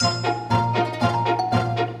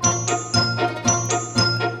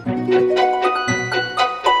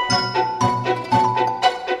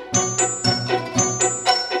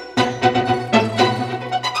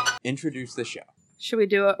introduce the show. Should we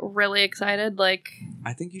do it really excited? Like,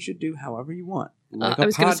 I think you should do do you want? Like I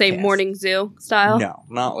was going to say Morning Zoo style. No,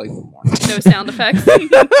 not like the morning. No sound effects.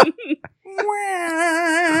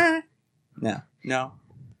 No.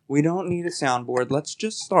 We don't need a soundboard. Let's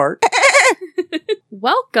just start.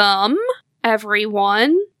 Welcome,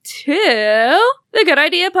 everyone, to the Good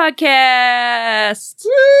Idea Podcast.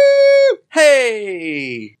 Woo!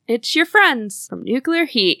 Hey! It's your friends from Nuclear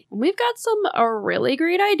Heat. And we've got some really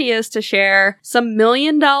great ideas to share. Some $1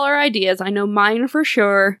 million ideas. I know mine for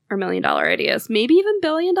sure are $1 million ideas. Maybe even $1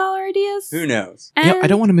 billion ideas. Who knows? And I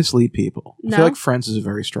don't want to mislead people. I No? feel like friends is a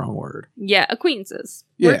very strong word. yeah, acquaintances.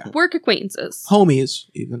 Yeah. Work acquaintances. Homies,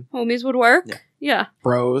 even. Homies would work. Yeah. Yeah.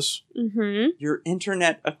 Bros. Mm-hmm. Your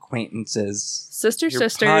internet acquaintances. Sisters.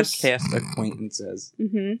 Podcast acquaintances.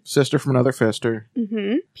 Mm-hmm. Sister from another fister.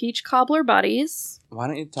 Mm-hmm. Peach cobbler buddies. Why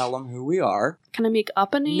don't you tell them who we are? Can I make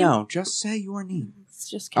up a name? No, just say your name. It's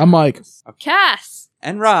just I'm Mike. Cass.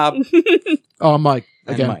 And Rob. Oh, I'm Mike.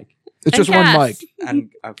 And Again. Mike. It's And just Cass. one Mike.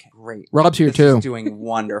 And okay, great. Rob's here This too. is doing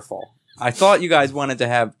wonderful. I thought you guys wanted to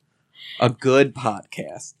have a good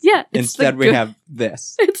podcast. Yeah. Instead, we have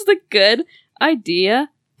this. It's the Good Idea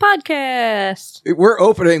Podcast. We're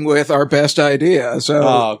opening with our best idea, so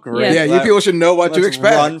Oh, great. yeah, you people should know what to Let's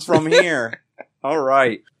expect. run from here. All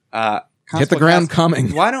right. Hit the ground Cass,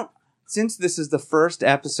 coming. why don't, since this is the first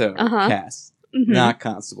episode, Uh-huh. Cass, Mhm. not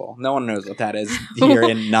Constable. No one knows what that is here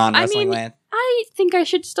in non-wrestling land. I think I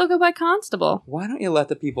should still go by Constable. Why don't you let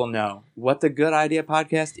the people know what the Good Idea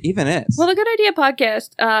Podcast even is? Well, the Good Idea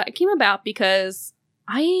Podcast it came about because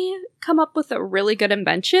I come up with really good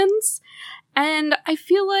inventions, and I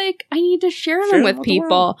feel like I need to share them with the people.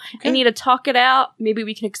 world. Okay. I need to talk it out. Maybe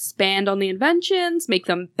we can expand on the inventions, make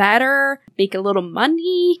them better, make a little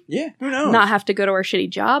money, Yeah, who knows? not have to go to our shitty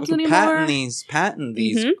jobs We can anymore. patent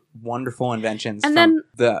these Mhm. wonderful inventions And from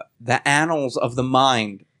then- the annals of the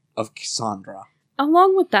mind of Cassandra.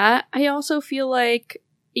 Along with that, I also feel like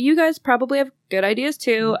you guys probably have good ideas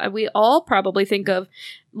too. We all probably think of,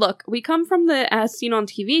 look, we come from the as seen on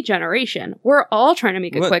TV generation. We're all trying to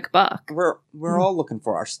make a What- quick buck. We're all looking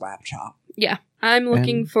for our slap chop. Yeah. I'm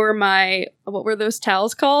looking And- for my, what were those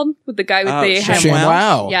towels called? With the guy with Oh, the Sham head. Wow.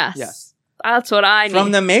 Wow. Yes. Yes. That's what I need.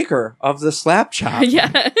 From the maker of the slap chop.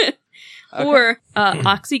 yeah. Okay. Or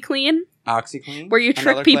OxyClean, OxyClean. where you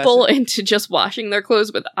trick another people classic. into just washing their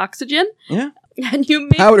clothes with oxygen. Yeah. And you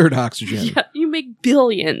make Powdered oxygen. yeah, you make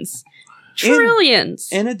billions. Trillions.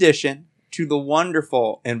 In addition to the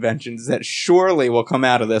wonderful inventions that surely will come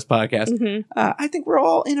out of this podcast, Mhm. I think we're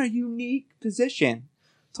all in a unique position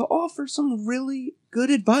to offer some really good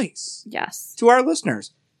advice Yes. to our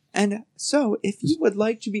listeners. And so, if you would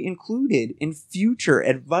like to be included in future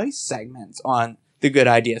advice segments on the Good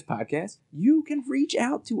Ideas Podcast, you can reach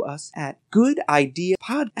out to us at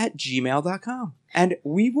goodideapod@gmail.com. And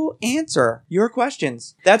we will answer your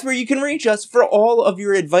questions. That's where you can reach us for all of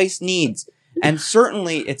your advice needs. And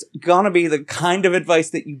certainly, it's gonna be the kind of advice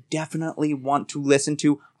that you definitely want to listen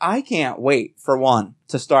to. I can't wait, for one,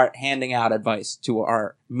 to start handing out advice to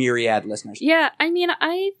our myriad listeners. Yeah, I mean,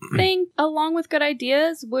 I think along with good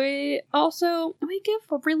ideas, we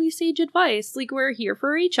give really sage advice. Like, we're here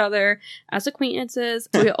for each other as acquaintances.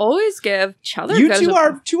 We always give each other You good two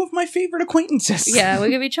are two of my favorite acquaintances. Yeah, we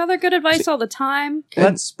give each other good advice all the time.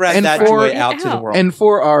 Let's spread and that for- joy out to the world. And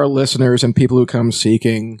for our listeners and people who come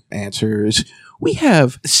seeking answers, we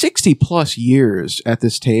have 60 plus years at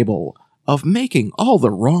this table of making all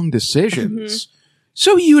the wrong decisions.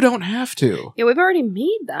 So you don't have to. Yeah, we've already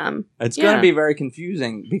made them. It's Yeah. going to be very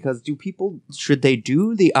confusing because should they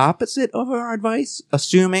do the opposite of our advice,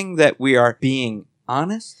 assuming that we are being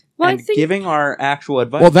honest Well, I and think- giving our actual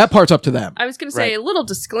advice? Well, that part's up to them. I was going to say Right. a little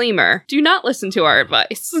disclaimer. Do not listen to our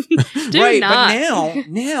advice. Do right, not. but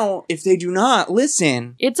now, if they do not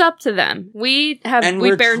listen, It's up to them. We And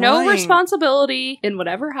we we're bear no trying- responsibility in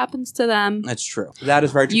whatever happens to them. that's true. That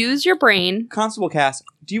is very true. Use your brain. Constable Cass,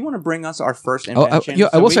 do you want to bring us our first Oh, invention? I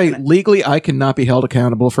so will we say, can- legally, I cannot be held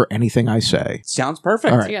accountable for anything I say. Sounds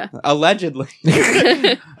perfect. All right. Yeah. Allegedly.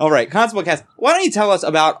 All right, Constable Cass, why don't you tell us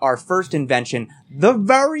about our first invention, the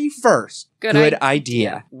very first Good good idea.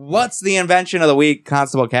 idea. What's the invention of the week,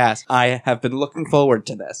 Constable Cass? I have been looking forward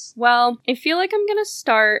to this. Well, I feel like I'm going to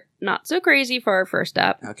start not so crazy for our first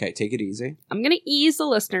step. Okay, take it easy. I'm going to ease the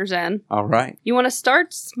listeners in. All right. You want to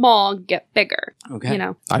start small, get bigger. Okay. You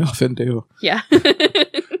know. I often do. Yeah.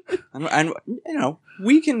 And you know,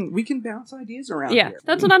 we can bounce ideas around yeah, here.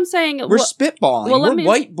 that's what I'm saying. We're spitballing. well, let We're me-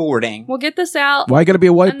 whiteboarding. We'll get this out. Why gotta be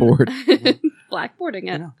a whiteboard? and- Blackboarding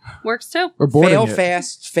it. Yeah. Works too. Or boarding Fail it.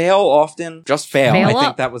 fast, fail often, just fail. Fail I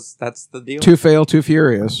up. think that's the deal. Too fail, too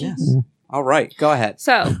furious. Yes. All right, go ahead.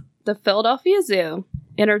 So, the Philadelphia Zoo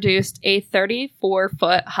introduced a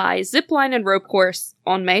 34-foot high zip line and rope course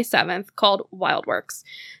on May 7th called Wildworks.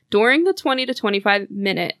 During the 20 to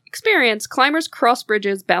 25-minute experience, climbers cross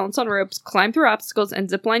bridges, balance on ropes, climb through obstacles, and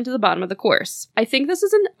zip line to the bottom of the course. I think this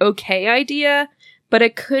is an okay idea, but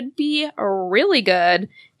it could be really good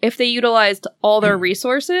if they utilized all their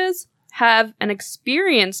resources, have an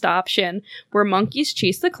experienced option where monkeys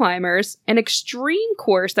chase the climbers, an extreme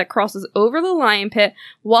course that crosses over the lion pit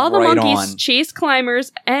while the Right monkeys on. chase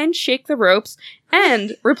climbers and shake the ropes,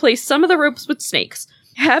 and replace some of the ropes with snakes.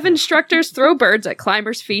 Have instructors throw birds at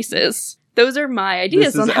climbers' faces. Those are my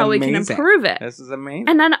ideas This on is how we can amazing. improve it. This is amazing.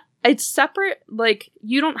 And then it's separate, like,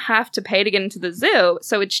 you don't have to pay to get into the zoo,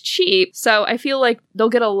 so it's cheap. So I feel like they'll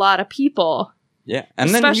get a lot of people. Yeah, and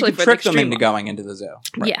then you Especially can for the trick them extreme into one. going into the zoo.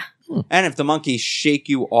 Yeah. And if the monkeys shake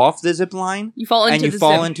you off the zip line You fall into and you the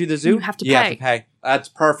fall zoo. into the zoo, You have to pay. That's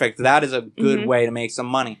perfect. That is a good Mhm. way to make some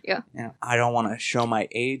money. Yeah. You know, I don't want to show my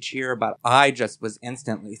age here, but I just was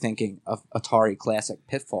instantly thinking of Atari Classic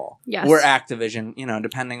Pitfall. Yes. Or Activision,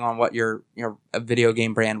 depending on what your video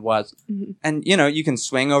game brand was. Mhm. And, you can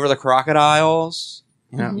swing over the crocodiles.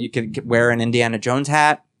 Mhm. You could wear an Indiana Jones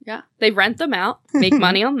hat. Yeah. They rent them out, make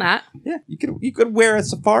money on that. Yeah, you could wear a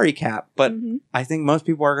safari cap, but Mhm. I think most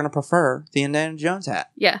people are going to prefer the Indiana Jones hat.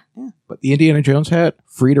 Yeah. But the Indiana Jones hat,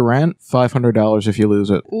 free to rent, $500 if you lose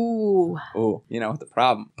it. Ooh. Oh, you know what the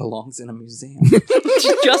problem belongs in a museum. Just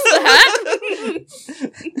the hat?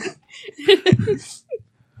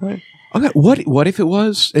 Okay, what if it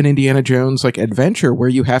was an Indiana Jones like adventure where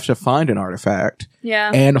you have to find an artifact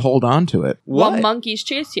Yeah. and hold on to it? While What? monkeys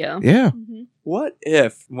chase you. Yeah. Mhm. What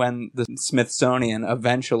if when the Smithsonian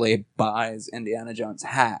eventually buys Indiana Jones'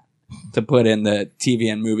 hat to put in the TV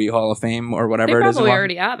and movie Hall of Fame or They whatever it is? probably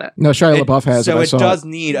already have it. No, Shia LaBeouf has so it. I it saw does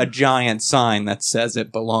need a giant sign that says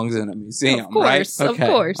it belongs in a museum, Of course, right? of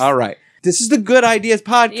course. All right. This is the Good Ideas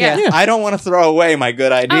podcast. Yeah. I don't want to throw away my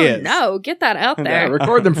good ideas. Oh, no. Get that out Yeah, there.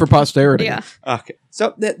 Record them for posterity. Yeah. Okay.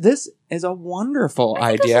 So this is a wonderful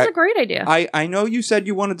I think idea. this is a great idea. I know you said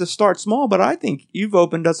you wanted to start small, but I think you've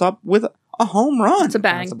opened us up with a home run. It's a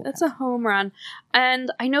bang. Possible. It's a home run.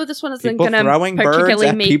 And I know this one isn't People going to throwing birds particularly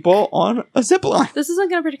at make... people on a zip line. This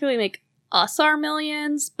isn't going to particularly make us our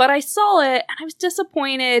millions, but I saw it and I was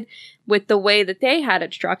disappointed with the way that they had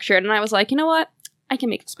it structured. And I was like, you know what? I can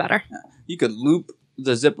make this better. You could loop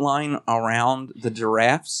the zip line around the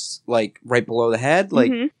giraffes, like right below the head, like,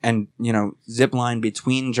 Mhm. and zip line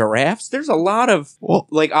between giraffes. There's a lot of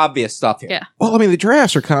like obvious stuff here. Yeah. Well, I mean, the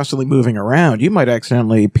giraffes are constantly moving around. You might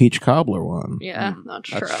accidentally peach cobbler one. Yeah, that's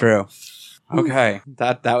true. That's true. Okay,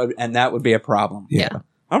 that would be a problem. Yeah.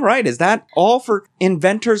 All right, is that all for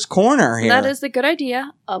Inventor's Corner here? That is the good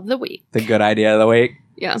idea of the week. the good idea of the week.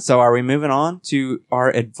 Yeah. So are we moving on to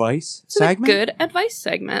our advice So the segment? good advice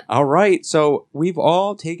segment. All right. So we've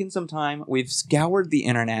all taken some time. We've scoured the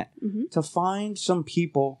internet Mhm. to find some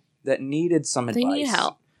people that needed some They advice. need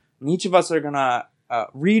help. And each of us are going to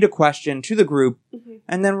read a question to the group, Mhm.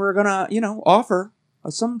 and then we're going to, offer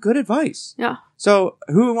some good advice. Yeah. So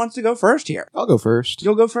who wants to go first here? I'll go first.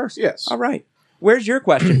 You'll go first. Yes. All right. Where's your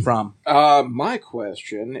question from? My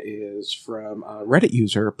question is from Reddit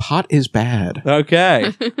user Pot is Bad.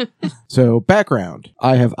 Okay. So, background.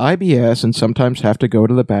 I have IBS and sometimes have to go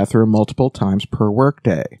to the bathroom multiple times per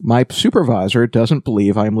workday. My supervisor doesn't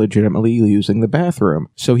believe I'm legitimately using the bathroom,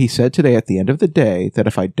 so he said today at the end of the day that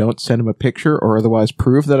if I don't send him a picture or otherwise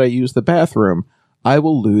prove that I use the bathroom, I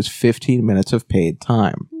will lose 15 minutes of paid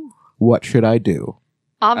time. What should I do?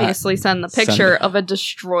 Obviously, send the picture of a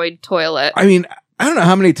destroyed toilet. I mean, I don't know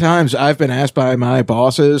how many times I've been asked by my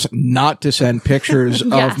bosses not to send pictures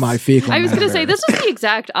Yes. of my fecal I was going to matter. say, this is the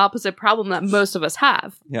exact opposite problem that most of us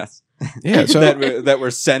have. Yes. Yeah, so that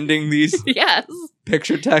we're sending these Yes.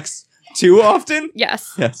 picture texts too often?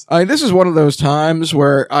 Yes. Yes. I mean, this is one of those times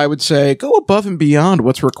where I would say, go above and beyond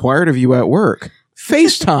what's required of you at work.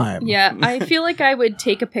 FaceTime. Yeah, I feel like I would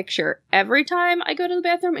take a picture every time I go to the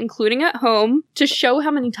bathroom, including at home, to show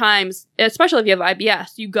how many times, especially if you have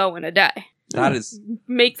IBS, you go in a day. That is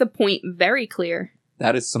Make the point very clear.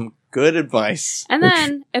 some good advice. And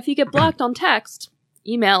then, if you get blocked on text,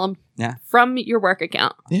 email them Yeah. from your work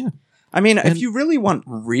account. I mean, if And- you really want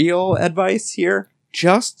real advice here,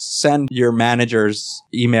 just send your manager's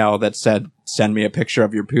email that said, send me a picture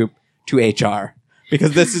of your poop to HR.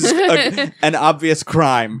 Because this is an obvious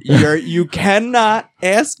crime. You cannot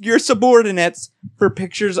ask your subordinates for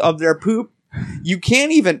pictures of their poop. You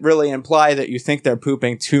can't even really imply that you think they're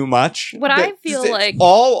pooping too much. What I feel It's like-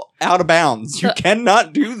 all out of bounds. You The-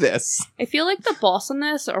 cannot do this. I feel like the boss in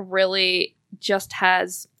this really just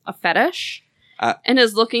has a fetish. and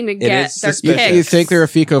is looking to is get their suspicious. kicks. You think they're a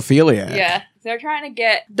fecophiliac? Yeah, they're trying to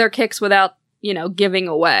get their kicks without, giving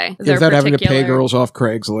away their Without having to pay particular- girls off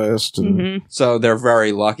Craigslist. And Mhm. So they're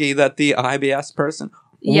very lucky that the IBS person,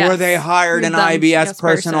 Yes. or they hired an The IBS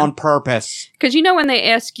person person. on purpose. Because when they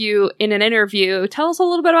ask you in an interview, tell us a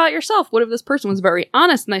little bit about yourself. What if this person was very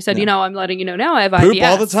honest and they said, Yeah. I'm letting you know now I have Poop IBS.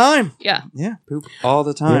 all the time. Yeah. Yeah, poop all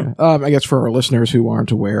the time. Yeah. I guess for our listeners who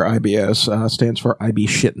aren't aware, IBS stands for IB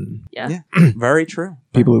shitten. Yeah. Very true.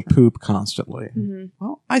 People who poop constantly. Mhm.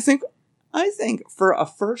 Well, I think for a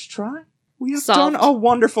first try, we have Solved. done a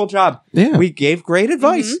wonderful job. Yeah. We gave great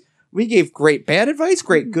advice. We gave great bad advice,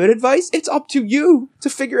 great good advice. It's up to you to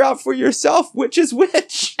figure out for yourself which is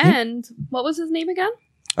which. And what was his name again?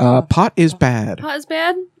 Pot is bad. Pot is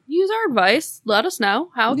bad. Use our advice. Let us know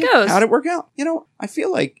how it Yeah, goes. how'd it work out? I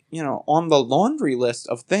feel like, on the laundry list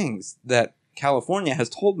of things that California has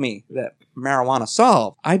told me that marijuana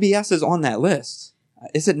solved, IBS is on that list.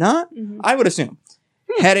 Is it not? Mhm. I would assume.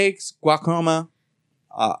 Headaches, glaucoma,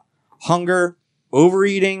 hunger,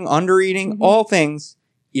 overeating, undereating, all things,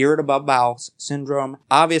 irritable bowel syndrome,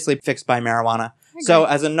 obviously fixed by marijuana. So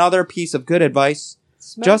as another piece of good advice,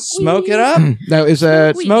 just smoke it up. Now, is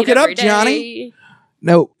that... Smoke it up, Johnny.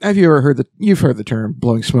 No, have you ever heard you've heard the term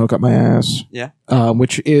blowing smoke up my ass? Yeah.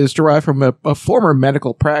 Which is derived from a former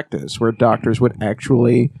medical practice where doctors would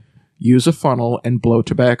actually use a funnel and blow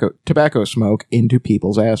tobacco smoke into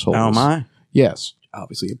people's assholes. Oh my. Yes.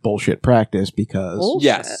 Obviously a bullshit practice because Bullshit.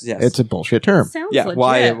 Yes. it's a bullshit term. Sounds Yeah,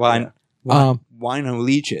 legit. why no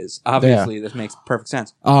leeches? Obviously, this makes perfect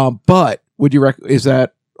sense. But would you is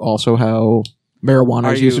that also how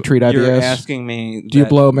marijuana is used to treat IBS? You're asking me, Do you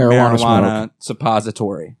blow marijuana smoke?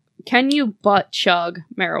 suppository? Can you butt chug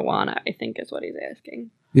marijuana? I think is what he's asking.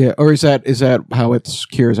 Yeah, or is that how it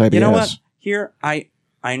cures IBS? You know what? Here,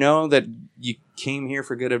 I know that you came here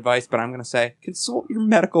for good advice, but I'm going to say consult your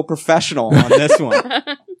medical professional on this one.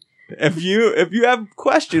 If you have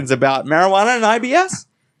questions about marijuana and IBS,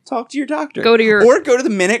 talk to your doctor. Go to the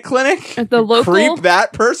Minute Clinic. At the local- creep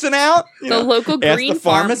that person out. the local ask green the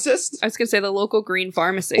pharmacist I was going to say the local green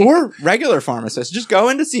pharmacy. or regular pharmacist. Just go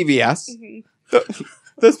into CVS. Mhm.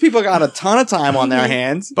 Those people got a ton of time on their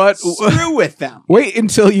hands, But screw with them. wait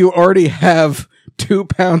until you already have 2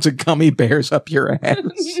 pounds of gummy bears up your ass.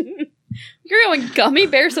 You're going gummy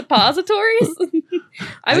bear suppositories?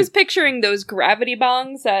 I was picturing those gravity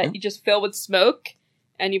bongs that you just fill with smoke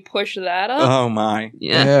and you push that up. Oh my.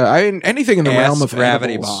 Yeah. I mean, anything in the realm of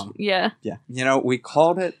gravity edibles. bomb. Yeah. Yeah. We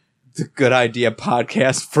called it the Good Idea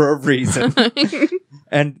Podcast for a reason.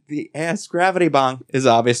 And the Ask Gravity Bong is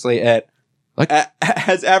obviously it.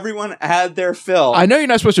 Has everyone had their fill? I know you're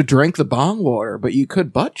not supposed to drink the bong water, but you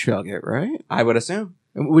could butt chug it, right? I would assume.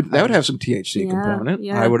 That would have some THC component.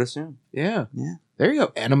 Yeah. I would assume. Yeah. Yeah. There you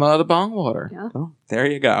go. Enema of the bong water. Yeah. Oh, there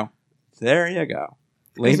you go. There you go.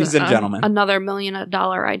 Ladies and gentlemen. Another $1 million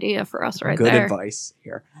idea for us right Good there. advice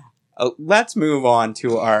here. Let's move on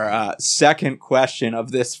to our second question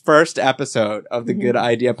of this first episode of the Good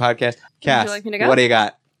Idea Podcast. Cass, like me to go? what do you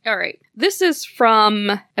got? All right. This is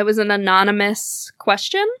it was an anonymous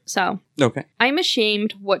question. So, Okay. I'm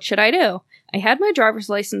ashamed. What should I do? I had my driver's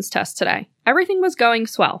license test today. Everything was going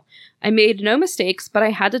swell. I made no mistakes, but I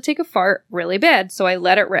had to take a fart really bad, so I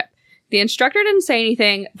let it rip. The instructor didn't say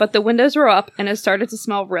anything, but the windows were up and it started to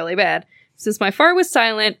smell really bad. Since my fart was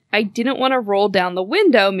silent, I didn't want to roll down the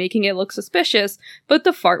window, making it look suspicious, but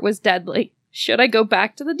the fart was deadly. Should I go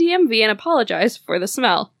back to the DMV and apologize for the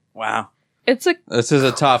smell? Wow. This is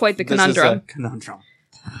a tough... quite the this is a conundrum. conundrum.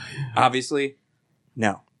 Obviously,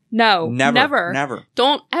 no. No, Never. never.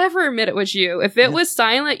 Don't ever admit it was you. If it was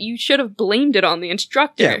silent, you should have blamed it on the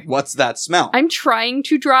instructor. Yeah, what's that smell? I'm trying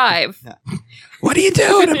to drive. What are you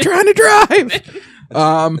doing? I'm trying to drive.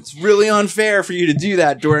 It's really unfair for you to do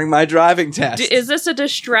that during my driving test. Is this a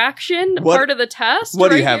distraction What- part of the test? What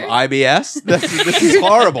do you right have, here? IBS? This is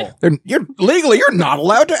horrible. You're not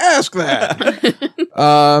allowed to ask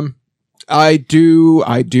that. I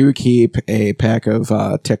do keep a pack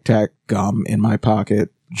of Tic Tac gum in my pocket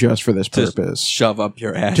just for this purpose. Shove up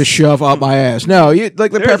your ass. To shove up my ass. No, you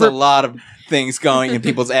like the There's pepper. a lot of things going in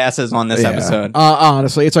people's asses on this Yeah. episode.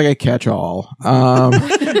 Honestly, it's like a catch-all.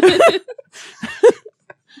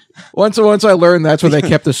 Once I learned that's where they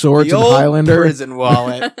kept the swords The in old Highlander. prison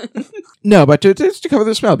wallet. No, but it's to cover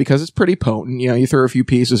the smell because it's pretty potent. You know, you throw a few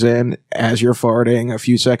pieces in as you're farting a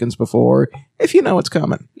few seconds before, if you know it's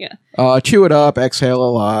coming. Yeah. Chew it up, exhale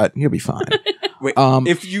a lot, you'll be fine. Wait,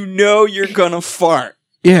 if you know you're gonna fart,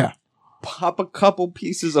 Yeah. pop a couple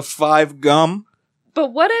pieces of 5 gum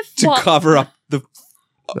But what if to cover up the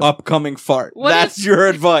upcoming fart. What That's if- your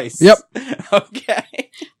advice. Yep. Okay.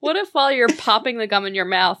 What if while you're popping the gum in your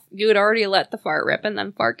mouth, you had already let the fart rip and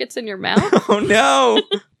then fart gets in your mouth? Oh no.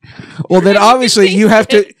 Well, then obviously you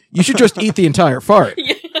should just eat the entire fart.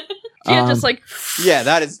 Yeah. Yeah, just like Yeah,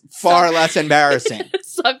 that is far less embarrassing.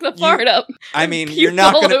 suck the fart up. I mean, Puke you're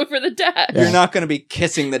not all gonna over the dash. Yeah. you're not gonna be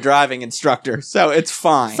kissing the driving instructor, so it's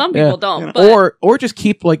fine. Some people Yeah. don't, but Or just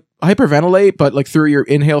keep like hyperventilate, but like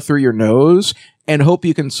inhale through your nose and hope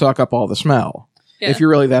you can suck up all the smell. Yeah. If you're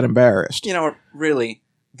really that embarrassed. You know, really,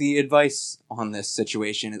 the advice on this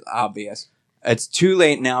situation is obvious. It's too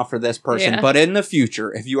late now for this person, Yeah. but in the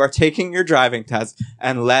future, if you are taking your driving test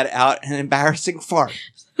and let out an embarrassing fart,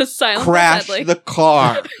 silent crash deadly. the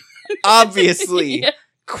car. Obviously, Yeah.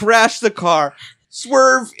 crash the car.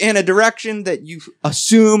 Swerve in a direction that you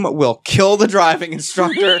assume will kill the driving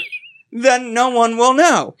instructor. Then no one will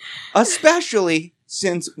know. Especially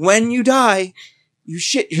since when you die, you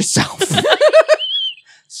shit yourself.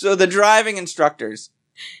 So the driving instructors,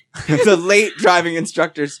 the late driving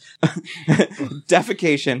instructors,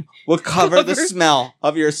 defecation will cover the smell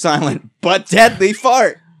of your silent but deadly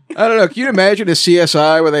fart. I don't know. Can you imagine a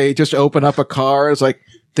CSI where they just open up a car? It's like,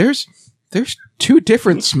 there's two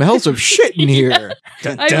different smells of shit in here.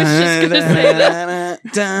 Dun, I was just gonna say that.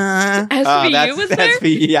 dun. SVU that's, was that's there?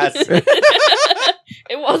 yes.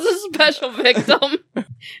 It was a special victim.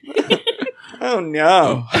 Oh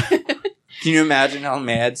no. Can you imagine how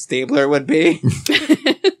mad Stabler would be?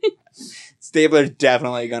 Stabler's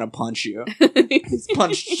definitely gonna punch you. He's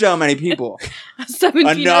punched so many people. A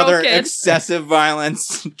 17-year-old Another kid. excessive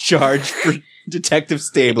violence charge for Detective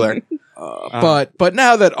Stabler. But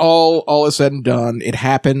now that all is said and done, it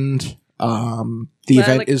happened. The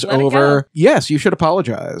event is let it over. go. Yes, you should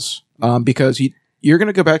apologize. Because you're going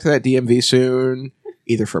to go back to that DMV soon,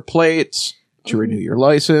 either for plates, to renew your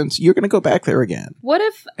license. You're going to go back there again. What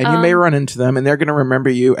if And you may run into them, and they're going to remember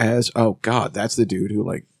you as, oh, God, that's the dude who,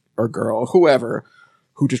 like, or girl, whoever,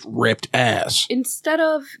 who just ripped ass. instead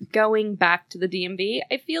of going back to the DMV,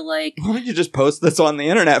 I feel like Why don't you just post this on the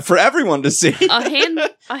internet for everyone to see?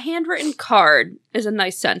 a handwritten card is a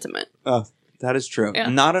nice sentiment. Oh, that is true. Yeah.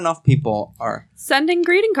 Not enough people are. Sending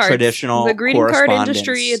greeting cards. Traditional The greeting card correspondence.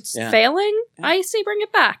 industry, it's Yeah. failing. Yeah. I say bring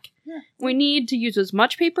it back. Yeah. We need to use as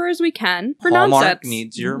much paper as we can for Hallmark nonsense.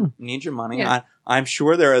 needs your money. Yeah. I'm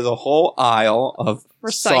sure there is a whole aisle of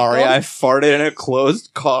Recycle. sorry I farted in a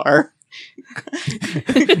closed car.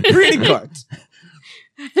 Greeting cards.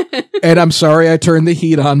 And I'm sorry I turned the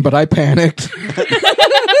heat on, but I panicked.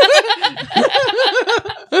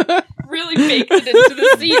 Really baked it into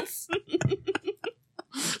the seats.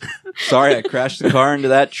 Sorry I crashed the car into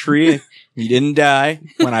that tree. You didn't die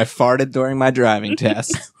when I farted during my driving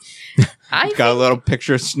test. I Got a little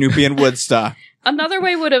picture of Snoopy and Woodstock. Another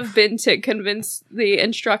way would have been to convince the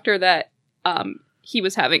instructor that he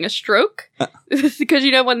was having a stroke. Because,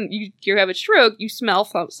 you know, when you have a stroke, you smell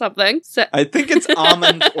something. So, I think it's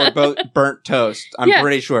almonds or burnt toast. I'm Yeah.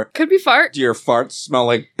 pretty sure. could be fart. Do your farts smell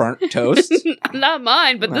like burnt toast? Not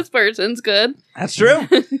mine, but this person's good. That's true.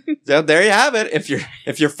 So there you have it. If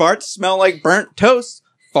your farts smell like burnt toast,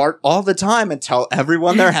 fart all the time and tell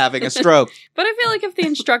everyone they're having a stroke. But I feel like if the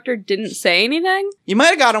instructor didn't say anything, You might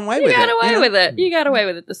have got away you with got it. away you know? with it. You got away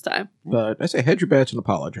with it this time. But I say hedge your bets and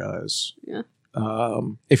apologize. Yeah.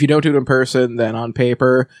 If you don't do it in person, then on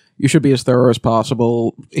paper, you should be as thorough as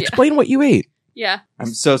possible. Explain what you ate. Yeah.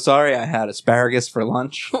 I'm so sorry I had asparagus for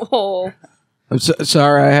lunch. Oh. I'm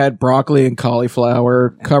sorry I had broccoli and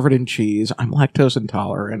cauliflower covered in cheese. I'm lactose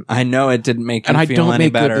intolerant. I know it didn't make you And I feel don't any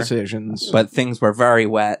make better, good decisions. but things were very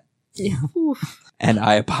wet, Yeah. Oof. and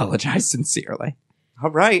I apologize sincerely.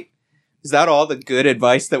 All right. Is that all the good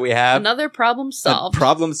advice that we have? Another problem solved.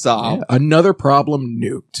 Problem solved. Yeah, another problem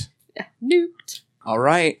nuked. Nuked. All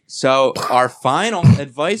right. So our final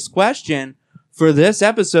advice question for this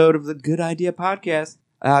episode of the Good Idea Podcast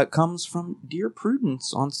comes from Dear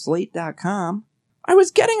Prudence on Slate.com. I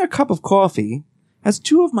was getting a cup of coffee as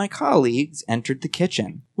two of my colleagues entered the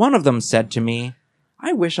kitchen. One of them said to me,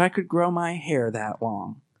 "I wish I could grow my hair that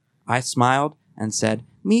long." I smiled and said,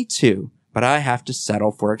 "Me too, but I have to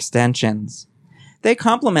settle for extensions." They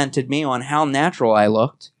complimented me on how natural I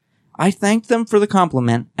looked. I thanked them for the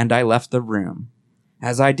compliment, and I left the room.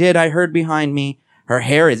 As I did, I heard behind me, "Her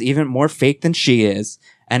hair is even more fake than she is,"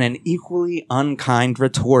 and an equally unkind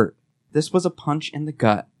retort. This was a punch in the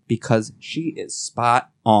gut, because she is spot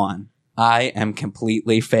on. I am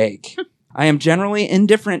completely fake. I am generally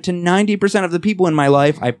indifferent to 90% of the people in my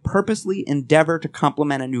life. I purposely endeavor to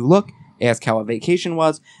compliment a new look, ask how a vacation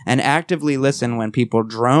was, and actively listen when people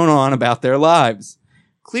drone on about their lives.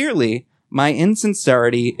 Clearly, my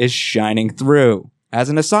insincerity is shining through. As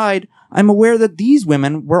an aside, I'm aware that these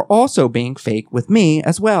women were also being fake with me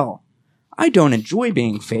as well. I don't enjoy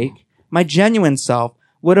being fake. My genuine self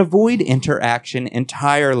would avoid interaction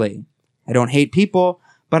entirely. I don't hate people,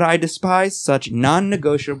 but I despise such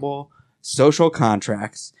non-negotiable social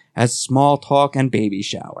contracts as small talk and baby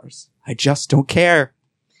showers. I just don't care.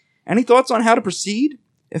 Any thoughts on how to proceed?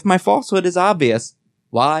 If my falsehood is obvious,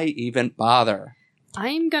 why even bother?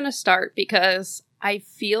 I'm gonna start because I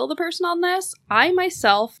feel the person on this. I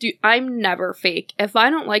myself I'm never fake. If I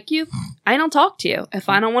don't like you, I don't talk to you. If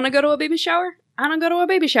I don't want to go to a baby shower, I don't go to a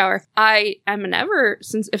baby shower. I am never,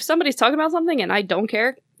 since if somebody's talking about something and I don't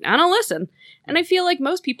care, I don't listen. And I feel like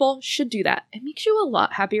most people should do that. It makes you a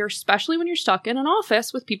lot happier, especially when you're stuck in an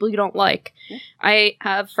office with people you don't like. Yeah. I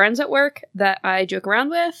have friends at work that I joke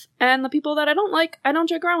around with, and the people that I don't like, I don't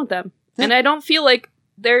joke around with them. Yeah. And I don't feel like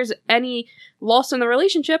there's any loss in the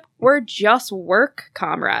relationship. We're just work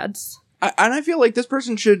comrades. And I feel like this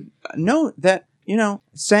person should know that,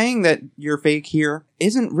 saying that you're fake here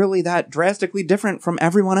isn't really that drastically different from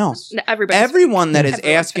everyone else. Everyone that is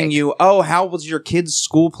asking fake. You, oh, how was your kid's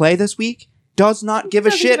school play this week? Does not give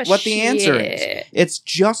a shit what the answer is. It's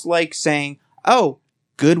just like saying, oh,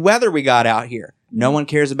 good weather we got out here. No one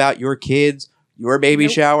cares about your kids, your baby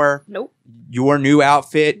shower, your new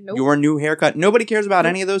outfit, your new haircut. Nobody cares about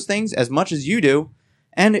any of those things as much as you do.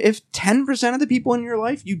 And if 10% of the people in your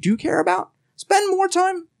life you do care about, spend more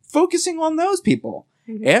time focusing on those people.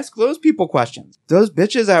 Mm-hmm. Ask those people questions. Those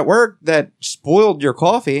bitches at work that spoiled your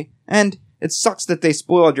coffee, and it sucks that they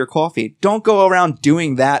spoiled your coffee. Don't go around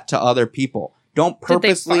doing that to other people. Don't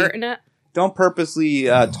purposely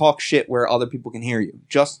talk shit where other people can hear you.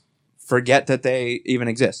 Just forget that they even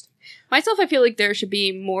exist. Myself, I feel like there should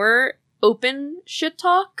be more open shit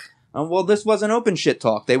talk. Well, this wasn't open shit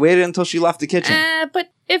talk. They waited until she left the kitchen.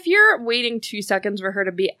 But if you're waiting 2 seconds for her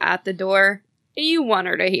to be at the door, you want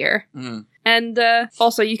her to hear. Mm. And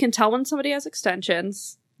also, you can tell when somebody has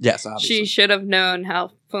extensions. Yes, obviously. She should have known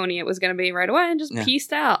how phony it was going to be right away and just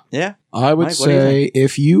pieced out. Yeah. I would say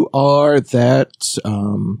if you are that,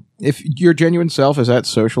 if your genuine self is that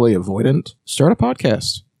socially avoidant, start a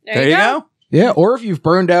podcast. There you go. Yeah, or if you've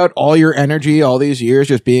burned out all your energy all these years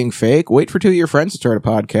just being fake, wait for 2 of your friends to start a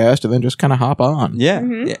podcast and then just kind of hop on. Yeah.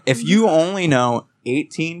 Mm-hmm. Yeah. If you only know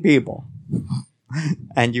 18 people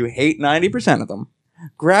and you hate 90% of them,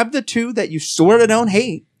 grab the 2 that you sort of don't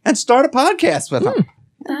hate and start a podcast with them.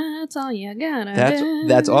 That's all you gotta do.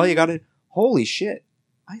 That's all you gotta do. Holy shit.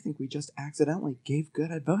 I think we just accidentally gave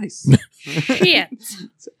good advice. Shit.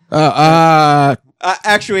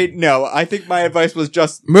 Actually, no. I think my advice was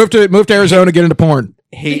just move to Arizona, get into porn.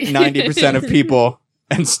 Hate 90% of people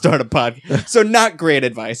and start a podcast. So not great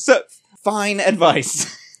advice. So fine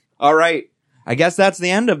advice. All right. I guess that's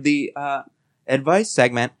the end of the advice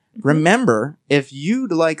segment. Remember, if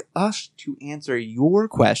you'd like us to answer your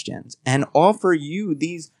questions and offer you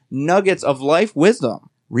these nuggets of life wisdom,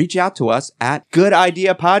 reach out to us at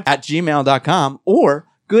goodideapod@gmail.com or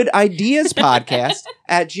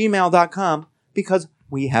goodideaspodcast@gmail.com because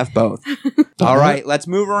we have both. All right, let's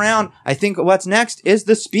move around. I think what's next is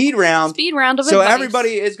the speed round. Speed round of So advice.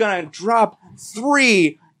 everybody is going to drop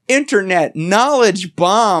 3 internet knowledge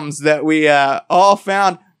bombs that we all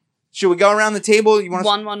found. Should we go around the table? You want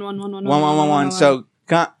one. So,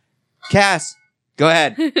 Cass, go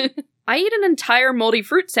ahead. I eat an entire moldy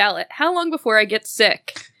fruit salad. How long before I get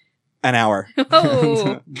sick? An hour.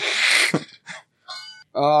 Oh.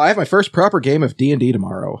 I have my first proper game of D&D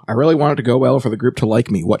tomorrow. I really want it to go well for the group to like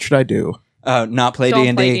me. What should I do? Not play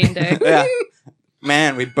Don't D&D. play D&D. Yeah.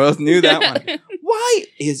 Man, we both knew that one. Why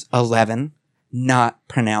is 11 not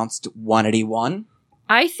pronounced 181?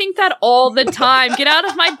 I think that all the time. Get out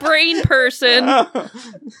of my brain, person.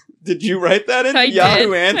 Did you write that in I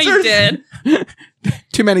Yahoo did. Answers? I did.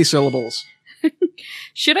 Too many syllables.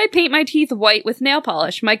 Should I paint my teeth white with nail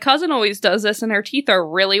polish? My cousin always does this, and her teeth are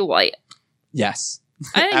really white. Yes.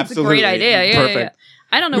 I think it's a great idea. Yeah, Perfect. yeah.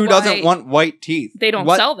 I don't know Who why doesn't want white teeth? they don't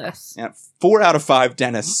sell this. Yeah, 4 out of 5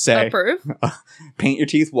 dentists say Approve. paint your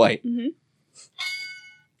teeth white. Mm-hmm.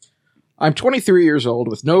 I'm 23 years old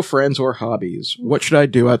with no friends or hobbies. What should I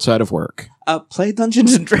do outside of work? Play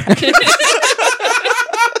Dungeons and Dragons.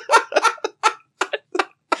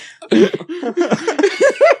 Do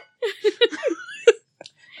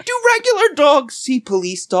regular dogs see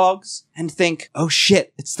police dogs and think, oh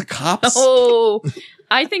shit, it's the cops? Oh,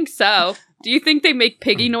 I think so. Do you think they make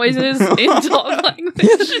piggy noises in dog language?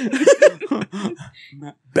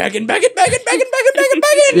 Begging.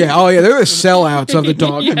 Yeah, oh yeah, they're the sellouts of the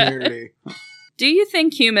dog community. Do you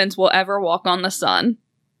think humans will ever walk on the sun?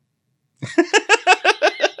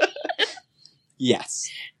 Yes.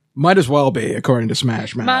 Might as well be, according to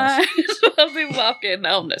Smash Mouth. Might as well be walking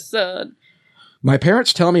on the sun. My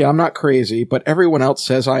parents tell me I'm not crazy, but everyone else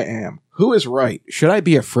says I am. Who is right? Should I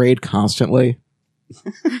be afraid constantly?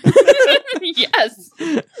 Yes.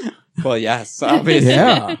 Well, yes, obviously.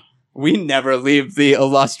 Yeah. We never leave the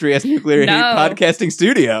illustrious Nuclear Heat No. podcasting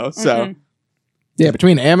studio, so Mhm. Yeah,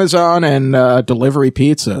 between Amazon and delivery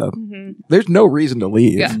pizza, Mhm. there's no reason to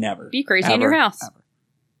leave. Yeah. never. Be crazy in your Ever. house. Ever.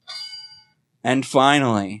 And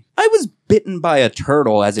finally, I was bitten by a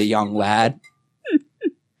turtle as a young lad.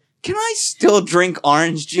 Can I still drink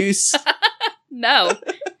orange juice? No.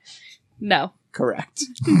 No. Correct.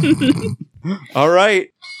 All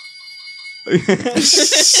right.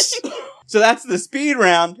 So that's the speed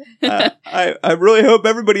round. I really hope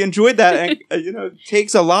everybody enjoyed that. And, it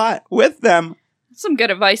takes a lot with them. Some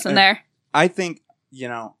good advice in there. I think,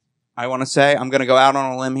 I want to say I'm going to go out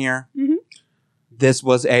on a limb here. Mhm. This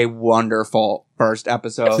was a wonderful first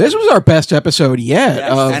episode. This was our best episode yet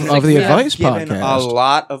Yes, and of the we have Advice given Podcast. a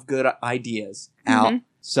lot of good ideas out. Mhm.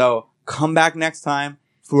 So come back next time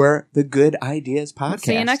for the Good Ideas Podcast. We'll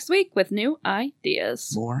see you next week with new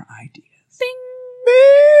ideas. More ideas. Bing.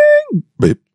 Bing! Beep.